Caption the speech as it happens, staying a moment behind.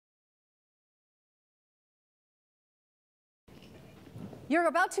You're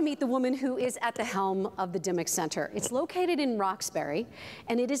about to meet the woman who is at the helm of the Dimmock Center. It's located in Roxbury,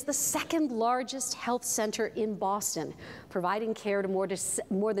 and it is the second largest health center in Boston, providing care to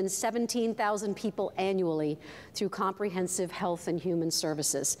more than 17,000 people annually through comprehensive health and human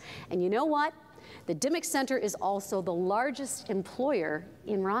services. And you know what? The Dimmock Center is also the largest employer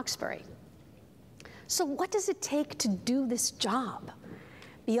in Roxbury. So what does it take to do this job?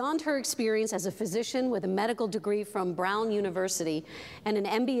 Beyond her experience as a physician with a medical degree from Brown University and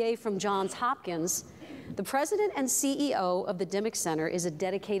an MBA from Johns Hopkins, the president and CEO of the Dimmock Center is a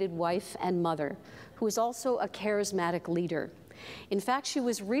dedicated wife and mother who is also a charismatic leader. In fact, she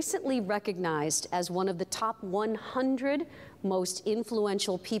was recently recognized as one of the top 100 most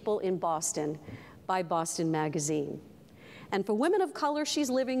influential people in Boston by Boston Magazine. And for women of color, she's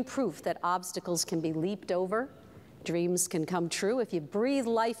living proof that obstacles can be leaped over. Dreams can come true if you breathe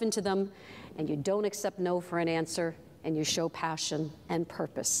life into them and you don't accept no for an answer and you show passion and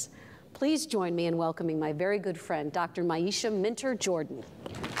purpose. Please join me in welcoming my very good friend, Dr. Myechia Minter-Jordan.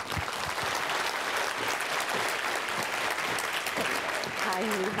 Hi,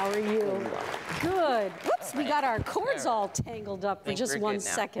 how are you? Good. Whoops, we got our cords all tangled up for just 1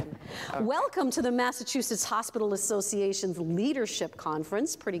 second. Okay. Welcome to the Massachusetts Hospital Association's Leadership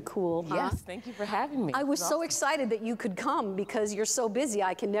Conference. Pretty cool, huh? Yes, thank you for having me. I was so excited that you could come because you're so busy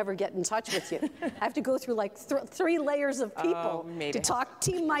I can never get in touch with you. I have to go through like 3 layers of people to talk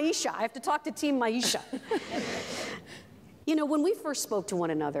Team Myechia. I have to talk to Team Myechia. You know, when we first spoke to one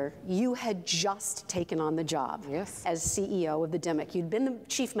another, you had just taken on the job as CEO of the Dimmock. You'd been the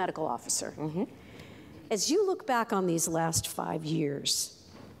chief medical officer. Mm-hmm. As you look back on these last 5 years,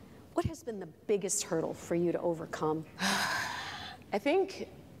 what has been the biggest hurdle for you to overcome? I think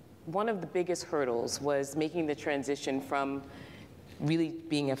one of the biggest hurdles was making the transition from really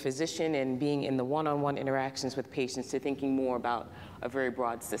being a physician and being in the one-on-one interactions with patients to thinking more about a very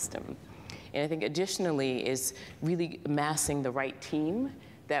broad system. And I think additionally is really amassing the right team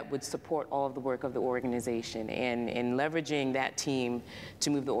that would support all of the work of the organization and leveraging that team to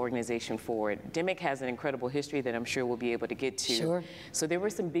move the organization forward. Dimmock has an incredible history that I'm sure we'll be able to get to. Sure. So there were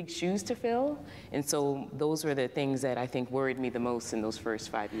some big shoes to fill, and so those were the things that I think worried me the most in those first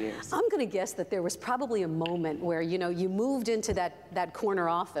 5 years. I'm gonna guess that there was probably a moment where, you know, you moved into that corner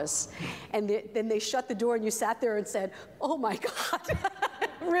office and then they shut the door and you sat there and said, oh my God.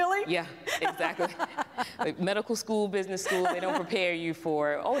 Really? Yeah, exactly. Like medical school, business school, they don't prepare you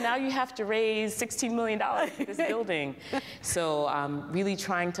for, oh, now you have to raise $16 million for this building. So really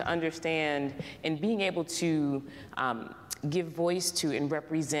trying to understand and being able to give voice to and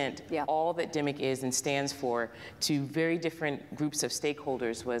represent all that Dimmock is and stands for to very different groups of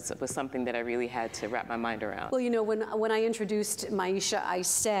stakeholders was something that I really had to wrap my mind around. Well, you know, when I introduced Myechia, I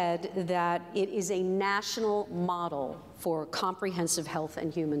said that it is a national model for comprehensive health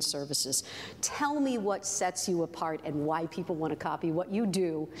and human services. Tell me what sets you apart and why people want to copy what you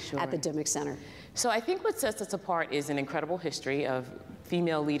do at the Dimmock Center. So I think what sets us apart is an incredible history of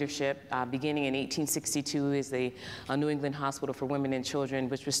female leadership. Beginning in 1862 is the New England Hospital for Women and Children,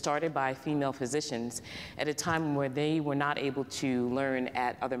 which was started by female physicians at a time where they were not able to learn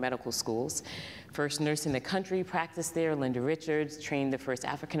at other medical schools. First nurse in the country practiced there, Linda Richards, trained the first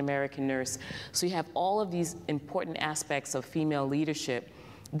African-American nurse. So you have all of these important aspects of female leadership.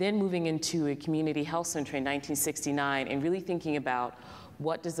 Then moving into a community health center in 1969 and really thinking about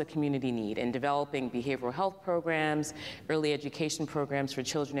what does the community need, and developing behavioral health programs, early education programs for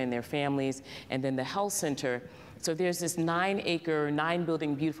children and their families, and then the health center. So there's this 9-acre,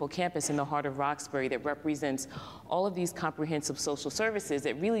 9-building beautiful campus in the heart of Roxbury that represents all of these comprehensive social services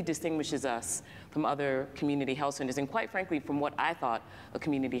that really distinguishes us from other community health centers, and quite frankly, from what I thought a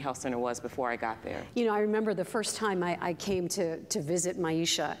community health center was before I got there. You know, I remember the first time I came to visit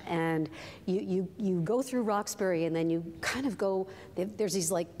Myechia, and you go through Roxbury, and then you kind of go, there's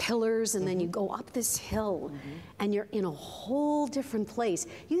these like pillars, and then you go up this hill, and you're in a whole different place.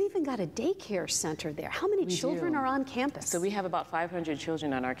 You even got a daycare center there. How many children are on campus? So we have about 500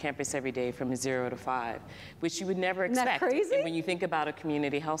 children on our campus every day from 0 to 5, which you would never expect. Isn't that crazy? And when you think about a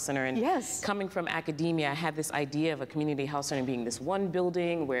community health center, and coming from academia, I had this idea of a community health center being this one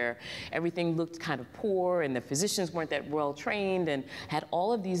building where everything looked kind of poor and the physicians weren't that well trained, and had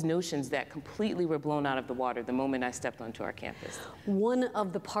all of these notions that completely were blown out of the water the moment I stepped onto our campus. one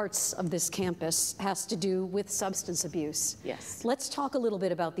of the parts of this campus has to do with substance abuse. Yes. Let's talk a little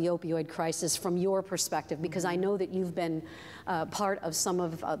bit about the opioid crisis from your perspective, because I know that you've been part of some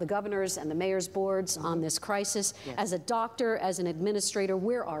of the governors and the mayor's boards on this crisis. Yes. As a doctor, as an administrator,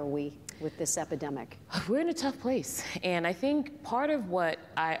 where are we with this epidemic? We're in a tough place. And I think part of what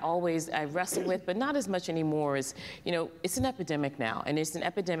I wrestle with, but not as much anymore, is, you know, it's an epidemic now. And it's an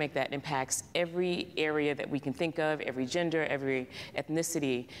epidemic that impacts every area that we can think of, every gender, every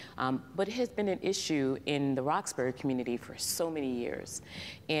ethnicity. But it has been an issue in the Roxbury community for so many years.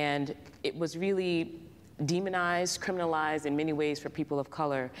 And it was really demonized, criminalized in many ways for people of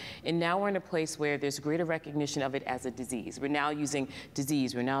color. And now we're in a place where there's greater recognition of it as a disease. We're now using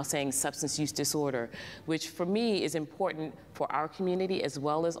disease. We're now saying substance use disorder, which for me is important for our community as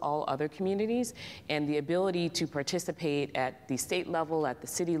well as all other communities. And the ability to participate at the state level, at the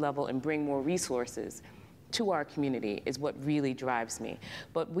city level, and bring more resources to our community is what really drives me.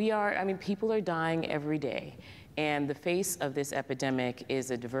 But people are dying every day. And the face of this epidemic is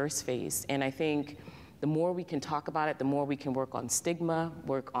a diverse face. And I think the more we can talk about it, the more we can work on stigma,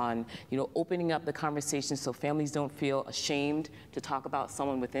 work on, you know, opening up the conversation so families don't feel ashamed to talk about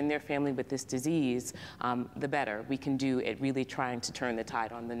someone within their family with this disease, the better we can do at really trying to turn the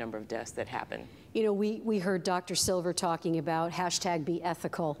tide on the number of deaths that happen. You know, we heard Dr. Silver talking about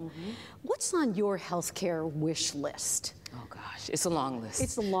 #BeEthical. What's on your healthcare wish list? Oh gosh, it's a long list.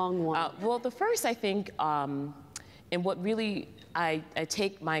 It's a long one. Well, the first, I think, and what really I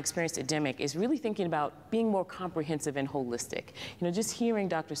take my experience at DEMIC is really thinking about being more comprehensive and holistic. You know, just hearing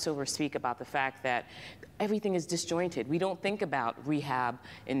Dr. Silver speak about the fact that everything is disjointed. We don't think about rehab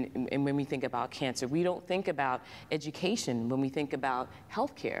and when we think about cancer. We don't think about education when we think about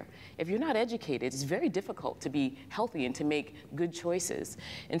healthcare. If you're not educated, it's very difficult to be healthy and to make good choices.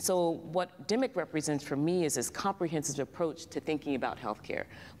 And so what DEMIC represents for me is this comprehensive approach to thinking about healthcare.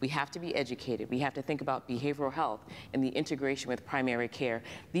 We have to be educated. We have to think about behavioral health and the integration with primary care.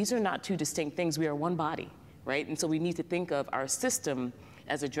 These are not two distinct things. We are one body, right? And so we need to think of our system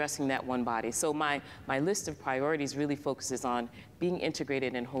as addressing that one body. So my list of priorities really focuses on being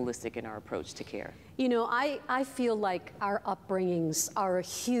integrated and holistic in our approach to care. You know, I feel like our upbringings are a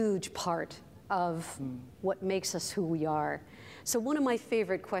huge part of what makes us who we are. So one of my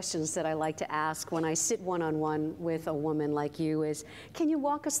favorite questions that I like to ask when I sit one-on-one with a woman like you is, can you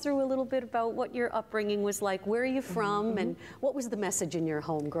walk us through a little bit about what your upbringing was like? Where are you from? And what was the message in your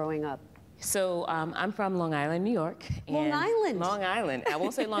home growing up? So I'm from Long Island, New York. Long Island? Long Island. I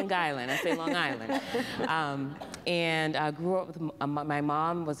won't say Long Island, I say Long Island. And I grew up with, my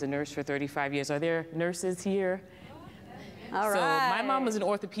mom was a nurse for 35 years. Are there nurses here? All right. So my mom was an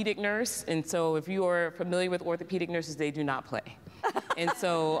orthopedic nurse, and so if you are familiar with orthopedic nurses, they do not play. And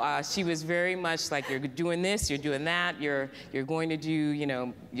so she was very much like, you're doing this, you're doing that, you're going to do, you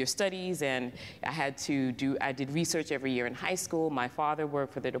know, your studies. And I did research every year in high school. My father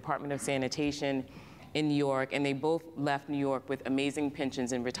worked for the Department of Sanitation in New York, and they both left New York with amazing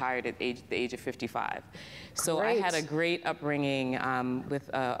pensions and retired at the age of 55. So Great. I had a great upbringing with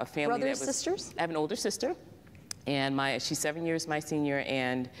a family. Brothers, sisters? I have an older sister. And she's 7 years my senior,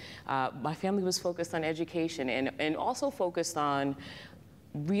 and my family was focused on education and also focused on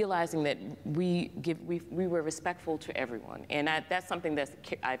realizing that we were respectful to everyone. And that's something that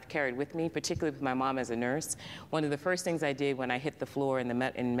I've carried with me, particularly with my mom as a nurse. One of the first things I did when I hit the floor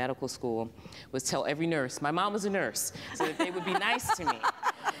in medical school was tell every nurse, my mom was a nurse, so that they would be nice to me.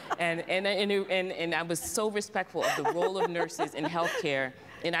 And I was so respectful of the role of nurses in healthcare.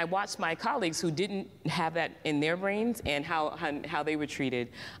 And I watched my colleagues who didn't have that in their brains and how they were treated,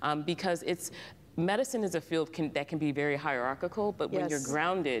 because medicine is a field that can be very hierarchical, but when you're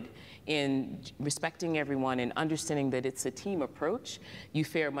grounded in respecting everyone and understanding that it's a team approach, you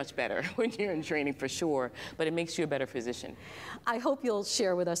fare much better when you're in training for sure, but it makes you a better physician. I hope you'll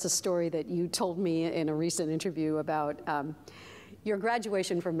share with us a story that you told me in a recent interview about your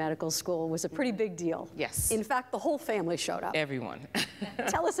graduation from medical school was a pretty big deal. Yes. In fact, the whole family showed up. Everyone.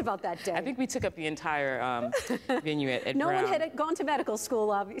 Tell us about that day. I think we took up the entire venue at No Brown. one had gone to medical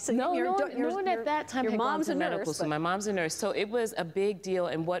school, obviously. No one at that time had gone to medical school. My mom's a nurse, so it was a big deal.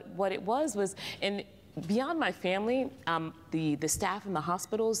 And what it was, and beyond my family, the staff in the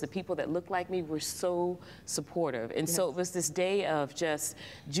hospitals, the people that looked like me were so supportive. And so it was this day of just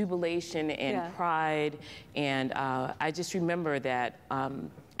jubilation and pride. And I just remember that I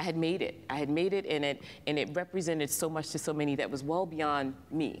had made it. I had made it, and it represented so much to so many that was well beyond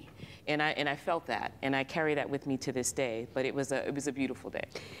me. And I felt that, and I carry that with me to this day. But it was a beautiful day.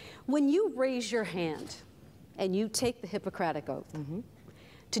 When you raise your hand and you take the Hippocratic Oath,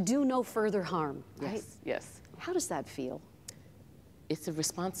 to do no further harm, right? Yes, yes. How does that feel? it's a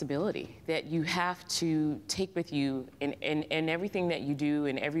responsibility that you have to take with you in everything that you do,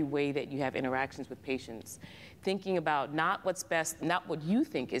 in every way that you have interactions with patients, thinking about not what's best, not what you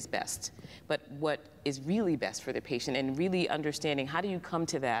think is best, but what is really best for the patient, and really understanding how do you come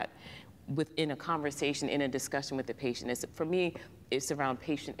to that within a conversation, in a discussion with the patient. For me, it's around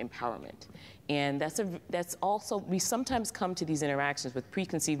patient empowerment. And that's also, we sometimes come to these interactions with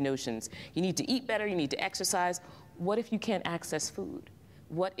preconceived notions. You need to eat better, you need to exercise. What if you can't access food?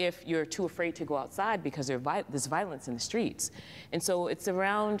 What if you're too afraid to go outside because there's violence in the streets? And so it's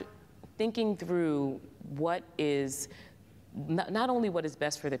around thinking through what is, not only what is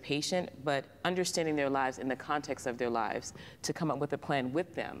best for the patient, but understanding their lives in the context of their lives to come up with a plan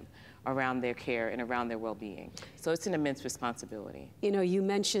with them around their care and around their well-being. So it's an immense responsibility. You know, you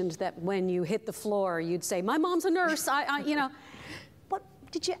mentioned that when you hit the floor, you'd say, my mom's a nurse, you know. But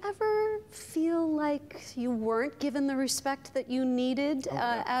did you ever feel like you weren't given the respect that you needed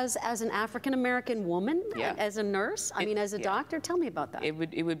as an African-American woman, as a nurse? I mean, as a doctor? Tell me about that. It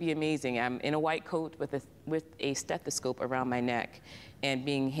would be amazing. I'm in a white coat with a stethoscope around my neck and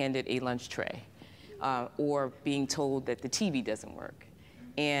being handed a lunch tray, or being told that the TV doesn't work.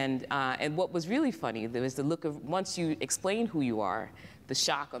 And what was really funny, there was the look of, once you explain who you are, the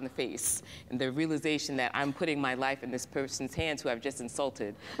shock on the face, and the realization that I'm putting my life in this person's hands who I've just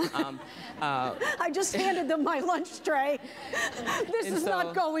insulted. I just handed them my lunch tray. This is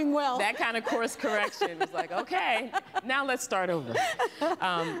not going well. That kind of course correction was like, okay, now let's start over.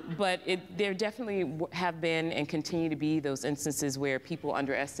 But there definitely have been and continue to be those instances where people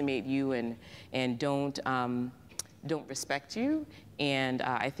underestimate you and don't respect you. And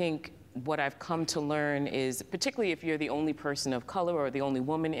I think what I've come to learn is, particularly if you're the only person of color or the only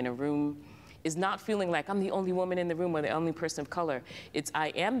woman in a room, is not feeling like I'm the only woman in the room or the only person of color. It's I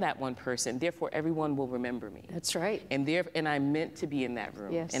am that one person, therefore everyone will remember me. That's right. And I'm meant to be in that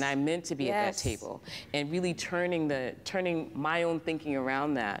room. Yes. And I'm meant to be at that table. And really turning my own thinking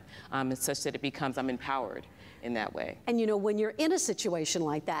around that such that it becomes I'm empowered in that way. And you know, when you're in a situation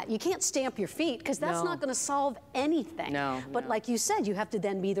like that, you can't stamp your feet because that's not going to solve anything. But like you said, you have to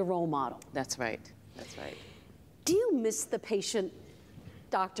then be the role model. That's right. That's right. Do you miss the patient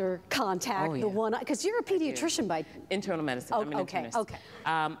doctor contact, the one, because you're a pediatrician by internal medicine. I'm an internist. Okay.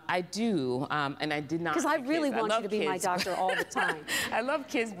 I do, and I did not. Because I really want you to be my doctor all the time. I love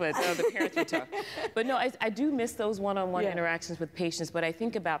kids, but the parents are tough. But no, I do miss those one-on-one interactions with patients. But I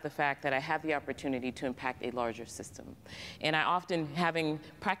think about the fact that I have the opportunity to impact a larger system, and I often, having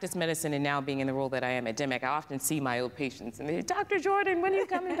practiced medicine and now being in the role that I am at DMEC, I often see my old patients and they say, Dr. Jordan, when are you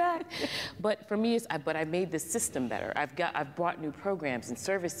coming back? But for me, but I made the system better. I've brought new programs and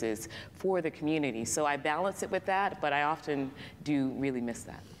services for the community. So I balance it with that, but I often do really miss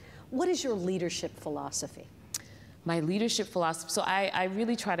that. What is your leadership philosophy? My leadership philosophy, so I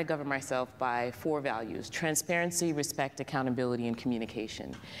really try to govern myself by 4 values: transparency, respect, accountability, and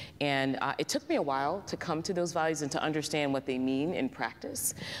communication. And it took me a while to come to those values and to understand what they mean in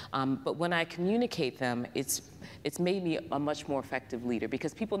practice. But when I communicate them, it's made me a much more effective leader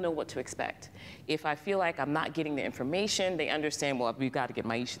because people know what to expect. If I feel like I'm not getting the information, they understand, well, we've got to get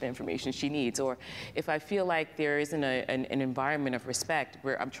Myechia the information she needs. Or if I feel like there isn't an environment of respect,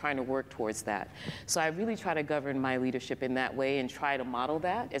 where I'm trying to work towards that. So I really try to govern my leadership in that way and try to model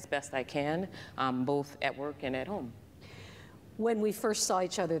that as best I can, both at work and at home. When we first saw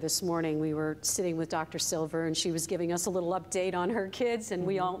each other this morning, we were sitting with Dr. Silver, and she was giving us a little update on her kids, and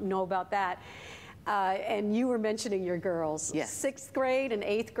we all know about that. And you were mentioning your girls. Yes. 6th grade and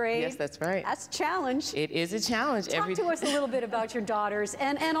 8th grade. Yes, that's right. That's a challenge. It is a challenge. Talk to us a little bit about your daughters.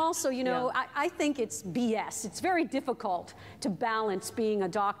 And also, you know, I think it's BS. It's very difficult to balance being a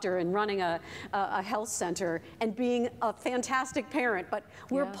doctor and running a health center and being a fantastic parent. But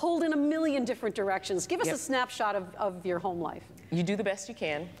we're pulled in a million different directions. Give us a snapshot of your home life. You do the best you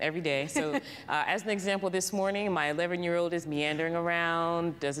can every day. So as an example, this morning, my 11-year-old is meandering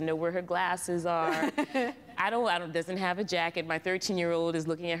around, doesn't know where her glasses are. Doesn't have a jacket. My 13-year-old is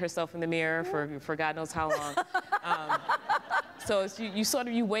looking at herself in the mirror for God knows how long. So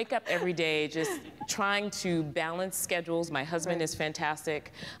you wake up every day just trying to balance schedules. My husband is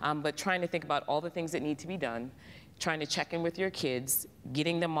fantastic, but trying to think about all the things that need to be done, trying to check in with your kids,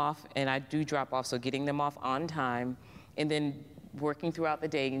 getting them off, and I do drop off, so getting them off on time, and then working throughout the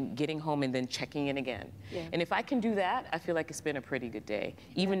day and getting home and then checking in again. And if I can do that, I feel like it's been a pretty good day,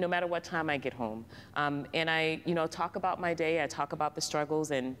 even no matter what time I get home. And I, talk about my day, I talk about the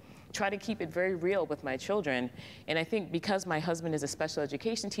struggles and try to keep it very real with my children. And I think because my husband is a special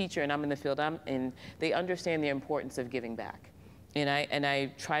education teacher and I'm in the field I'm in, they understand the importance of giving back. And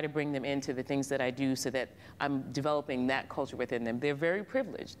I try to bring them into the things that I do so that I'm developing that culture within them. They're very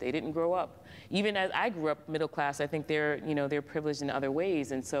privileged. They didn't grow up. Even as I grew up middle class, I think they're privileged in other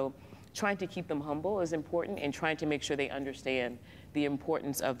ways. And so trying to keep them humble is important, and trying to make sure they understand the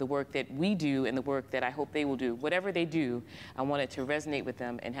importance of the work that we do and the work that I hope they will do. Whatever they do, I want it to resonate with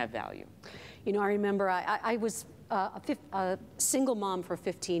them and have value. You know, I remember I was a single mom for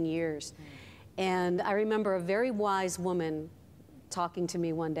 15 years. And I remember a very wise woman talking to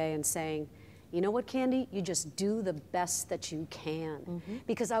me one day and saying, you know what, Candy, you just do the best that you can.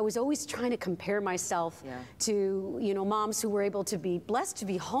 Because I was always trying to compare myself to, you know, moms who were able to be blessed to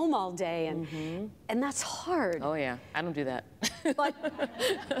be home all day, and that's hard. Oh yeah, I don't do that.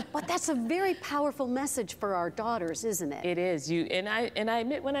 But that's a very powerful message for our daughters, isn't it? It is. And I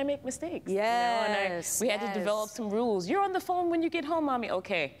admit when I make mistakes. Yes. We had to develop some rules. You're on the phone when you get home, Mommy.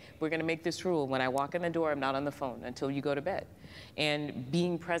 Okay, we're going to make this rule. When I walk in the door, I'm not on the phone until you go to bed. And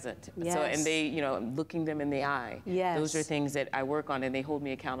being present. Yes. So, and they, you know, looking them in the eye. Yes. Those are things that I work on and they hold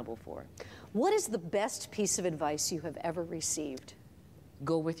me accountable for. What is the best piece of advice you have ever received?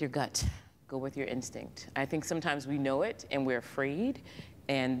 Go with your gut. Go with your instinct. I think sometimes we know it and we're afraid.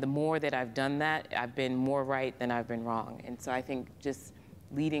 And the more that I've done that, I've been more right than I've been wrong. And so I think just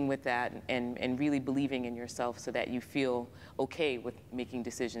leading with that and really believing in yourself so that you feel okay with making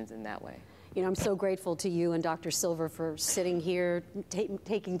decisions in that way. You know, I'm so grateful to you and Dr. Silver for sitting here,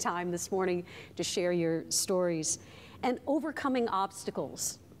 taking time this morning to share your stories. And overcoming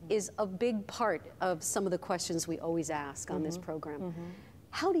obstacles is a big part of some of the questions we always ask on this program.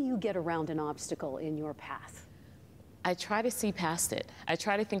 How do you get around an obstacle in your path? I try to see past it. I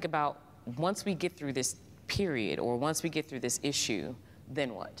try to think about, once we get through this period or once we get through this issue,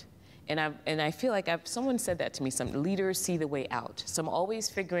 then what? And I feel like someone said that to me, some leaders see the way out. So I'm always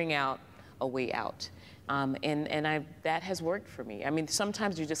figuring out a way out. That has worked for me. I mean,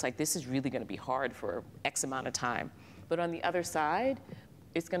 sometimes you're just like, this is really going to be hard for X amount of time. But on the other side,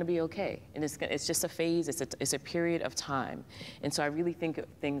 it's going to be okay. And it's just a phase, it's a period of time. And so I really think of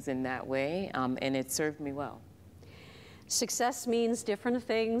things in that way, and it served me well. Success means different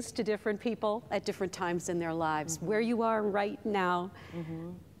things to different people at different times in their lives. Where you are right now,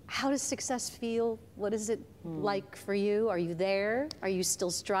 how does success feel? What is it like for you? Are you there? Are you still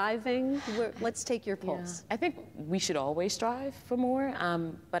striving? Let's take your pulse. Yeah. I think we should always strive for more,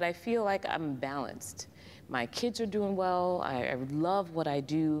 but I feel like I'm balanced. My kids are doing well. I love what I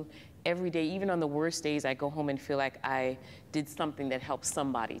do every day. Even on the worst days, I go home and feel like I did something that helped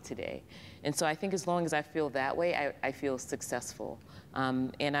somebody today. And so I think as long as I feel that way, I feel successful.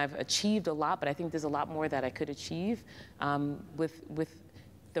 And I've achieved a lot, but I think there's a lot more that I could achieve with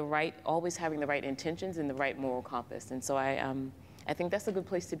always having the right intentions and the right moral compass. And so I think that's a good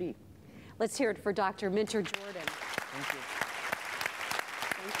place to be. Let's hear it for Dr. Minter Jordan. Thank you.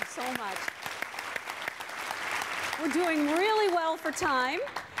 Thank you so much. We're doing really well for time.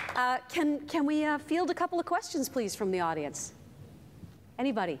 Can we field a couple of questions, please, from the audience?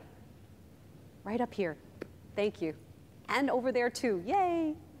 Anybody? Right up here. Thank you. And over there, too.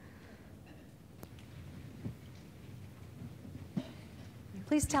 Yay.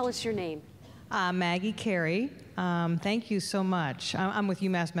 Please tell us your name. Maggie Carey. Thank you so much. I'm with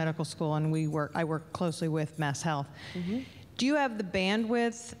UMass Medical School, and I work closely with Mass Health. Do you have the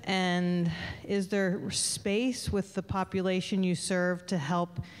bandwidth, and is there space with the population you serve to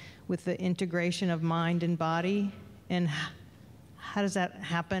help with the integration of mind and body? And how does that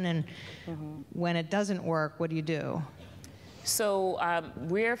happen? And when it doesn't work, what do you do? So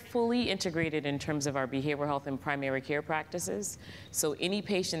we're fully integrated in terms of our behavioral health and primary care practices. So any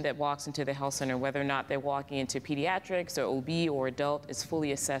patient that walks into the health center, whether or not they're walking into pediatrics or OB or adult, is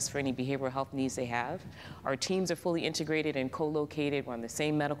fully assessed for any behavioral health needs they have. Our teams are fully integrated and co-located. We're on the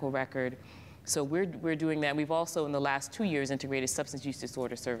same medical record. So we're doing that. We've also, in the last 2 years, integrated substance use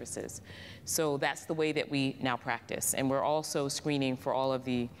disorder services. So that's the way that we now practice. And we're also screening for all of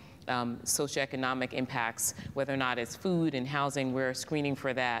the socioeconomic impacts, whether or not it's food and housing. We're screening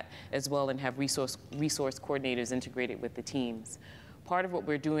for that as well, and have resource coordinators integrated with the teams. Part of what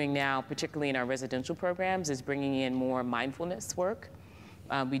we're doing now, particularly in our residential programs, is bringing in more mindfulness work.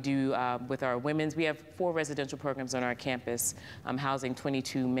 We do with our women's, we have 4 residential programs on our campus, housing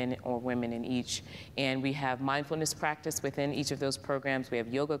 22 men or women in each. And we have mindfulness practice within each of those programs. We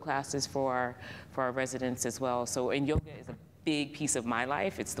have yoga classes for our residents as well. So, and yoga is a big piece of my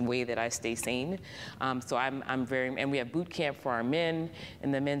life. It's the way that I stay sane. So and we have boot camp for our men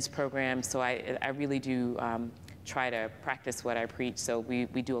in the men's program. So I really do try to practice what I preach. So we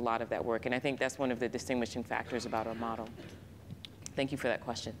do a lot of that work. And I think that's one of the distinguishing factors about our model. Thank you for that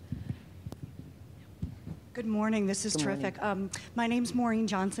question. Good morning. This is terrific. My name's Maureen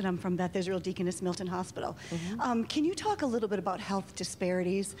Johnson. I'm from Beth Israel Deaconess Milton Hospital. Can you talk a little bit about health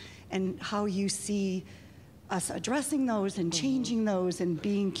disparities and how you see us addressing those and changing those and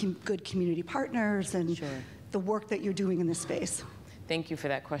being good community partners and the work that you're doing in this space? Thank you for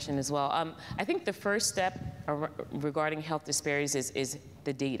that question as well. I think the first step regarding health disparities is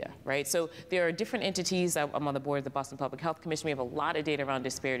the data, right? So there are different entities. I'm on the board of the Boston Public Health Commission. We have a lot of data around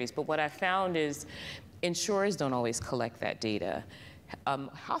disparities, but what I found is insurers don't always collect that data.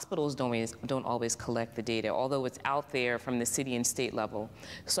 Hospitals don't always collect the data, although it's out there from the city and state level.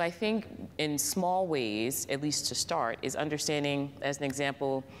 So I think in small ways, at least to start, is understanding, as an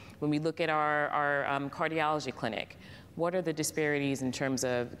example, when we look at our cardiology clinic, what are the disparities in terms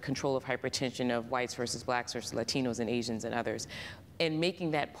of control of hypertension of whites versus blacks versus Latinos and Asians and others, and making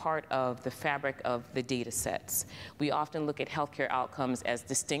that part of the fabric of the data sets. We often look at healthcare outcomes as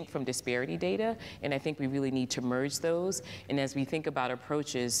distinct from disparity data, and I think we really need to merge those. And as we think about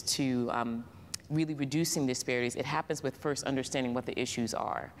approaches to really reducing disparities, it happens with first understanding what the issues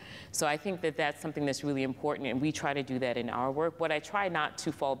are. So I think that that's something that's really important, and we try to do that in our work. What I try not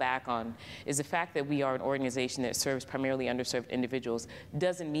to fall back on is the fact that we are an organization that serves primarily underserved individuals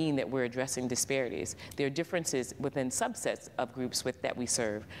doesn't mean that we're addressing disparities. There are differences within subsets of groups that we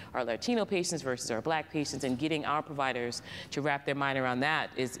serve. Our Latino patients versus our Black patients, and getting our providers to wrap their mind around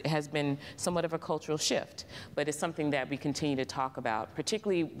that has been somewhat of a cultural shift, but it's something that we continue to talk about,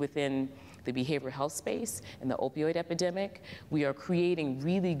 particularly within the behavioral health space and the opioid epidemic. We are creating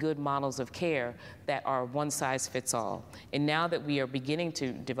really good models of care that are one size fits all. And now that we are beginning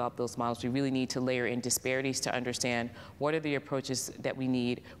to develop those models, we really need to layer in disparities to understand what are the approaches that we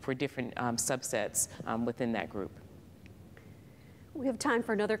need for different subsets within that group. We have time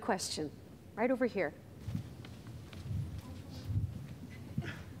for another question, right over here.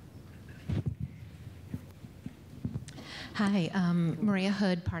 Hi, Maria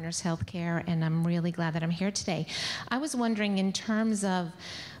Hood, Partners Healthcare, and I'm really glad that I'm here today. I was wondering, in terms of,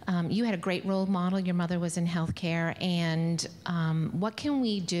 you had a great role model, your mother was in healthcare, and what can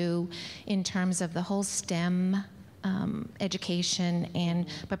we do in terms of the whole STEM education,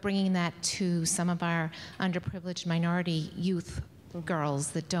 but bringing that to some of our underprivileged minority youth girls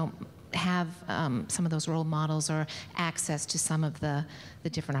that don't have some of those role models or access to some of the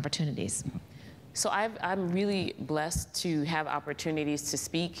different opportunities? So I'm really blessed to have opportunities to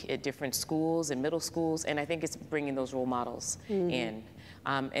speak at different schools and middle schools, and I think it's bringing those role models in.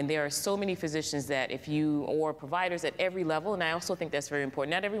 And there are so many physicians that or providers at every level, and I also think that's very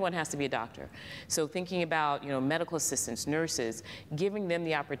important. Not everyone has to be a doctor. So thinking about, medical assistants, nurses, giving them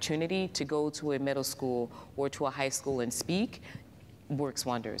the opportunity to go to a middle school or to a high school and speak works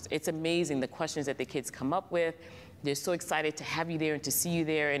wonders. It's amazing the questions that the kids come up with. They're so excited to have you there and to see you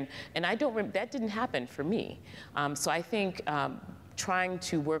there, and that didn't happen for me. So I think trying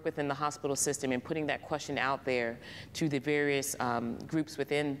to work within the hospital system and putting that question out there to the various groups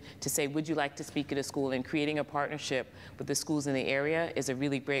within to say, would you like to speak at a school, and creating a partnership with the schools in the area is a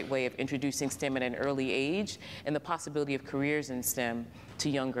really great way of introducing STEM at an early age and the possibility of careers in STEM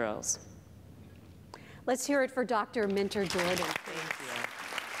to young girls. Let's hear it for Dr. Minter Jordan. Thank you.